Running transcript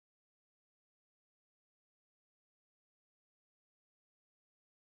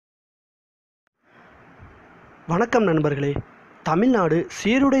வணக்கம் நண்பர்களே. தமிழ்நாடு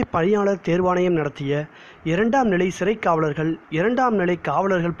சீருடை பணியாளர் தேர்வாணையம் நடத்திய 2ஆம் நிலை சிறை காவலர்கள், 2ஆம் நிலை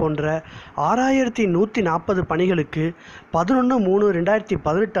காவலர்கள் போன்ற 6140 பணிகளுக்கு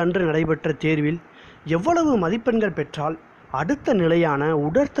 11/3/2018 அன்று நடைபெற்ற தேர்வில் எவ்வளவு மதிப்பெண்கள் பெற்றால் அடுத்த நிலையான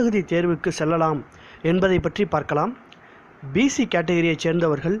உடற்தகுதி தேர்வுக்கு செல்லலாம் என்பதை பற்றி பார்க்கலாம். பிசி கேட்டகரியைச்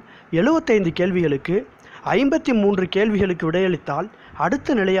சேர்ந்தவர்கள் 75 கேள்விகளுக்கு 53 கேள்விகளுக்கு விடையளித்தால்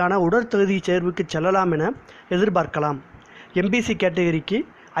அடுத்த நிலையான உடற்தகுதி தேர்வுக்கு செல்லலாம் என எதிர்பார்க்கலாம். எம்பிசி கேட்டகரிக்கு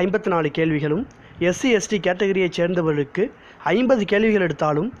 54 கேள்விகளும், எஸ்சி எஸ்டி கேட்டகரியைச் சேர்ந்தவர்களுக்கு 50 கேள்விகள்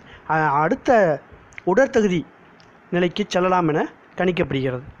எடுத்தாலும் அடுத்த உடற்தகுதி நிலைக்கு செல்லலாம் என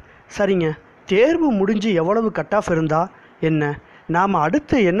கணிக்கப்படுகிறது. சரிங்க, தேர்வு முடிஞ்சு எவ்வளவு கட் ஆஃப் இருந்தால் என்ன, நாம்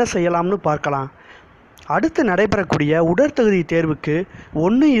அடுத்து என்ன செய்யலாம்னு பார்க்கலாம். அடுத்து நடைபெறக்கூடிய உடற்தகுதி தேர்வுக்கு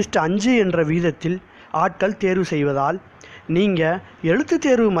 1:5 என்ற வீதத்தில் ஆட்கள் தேர்வு செய்வதால் நீங்கள் எழுத்துத்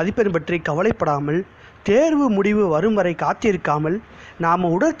தேர்வு மதிப்பெண் பற்றி கவலைப்படாமல், தேர்வு முடிவு வரும் வரை காத்திருக்காமல் நாம்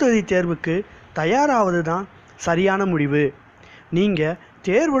உடற்தகுதி தேர்வுக்கு தயாராவது தான் சரியான முடிவு. நீங்கள்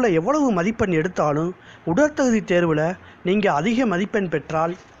தேர்வில் எவ்வளவு மதிப்பெண் எடுத்தாலும் உடற்தகுதி தேர்வில் நீங்கள் அதிக மதிப்பெண்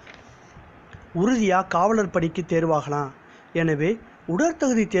பெற்றால் உறுதியாக காவலர் பணிக்கு தேர்வாகலாம். எனவே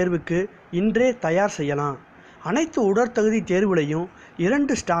உடற்தகுதி தேர்வுக்கு இன்றே தயார் செய்யலாம். அனைத்து உடற்தகுதி தேர்வுலையும்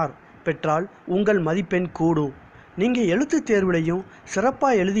 2 ஸ்டார் பெற்றால் உங்கள் மதிப்பெண் கூடும். நீங்கள் எழுத்துத் தேர்வுலையும்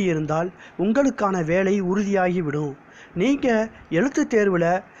சிறப்பாக எழுதியிருந்தால் உங்களுக்கான வேலை உறுதியாகிவிடும். நீங்கள் எழுத்துத்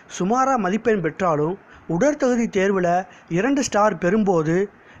தேர்வில் சுமாராக மதிப்பெண் பெற்றாலும் உடற்தகுதி தேர்வில் 2 ஸ்டார் பெறும்போது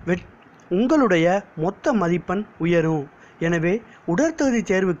உங்களுடைய மொத்த மதிப்பெண் உயரும். எனவே உடற்தகுதி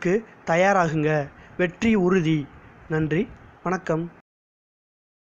தேர்வுக்கு தயாராகுங்க. வெற்றி உறுதி. நன்றி, வணக்கம்.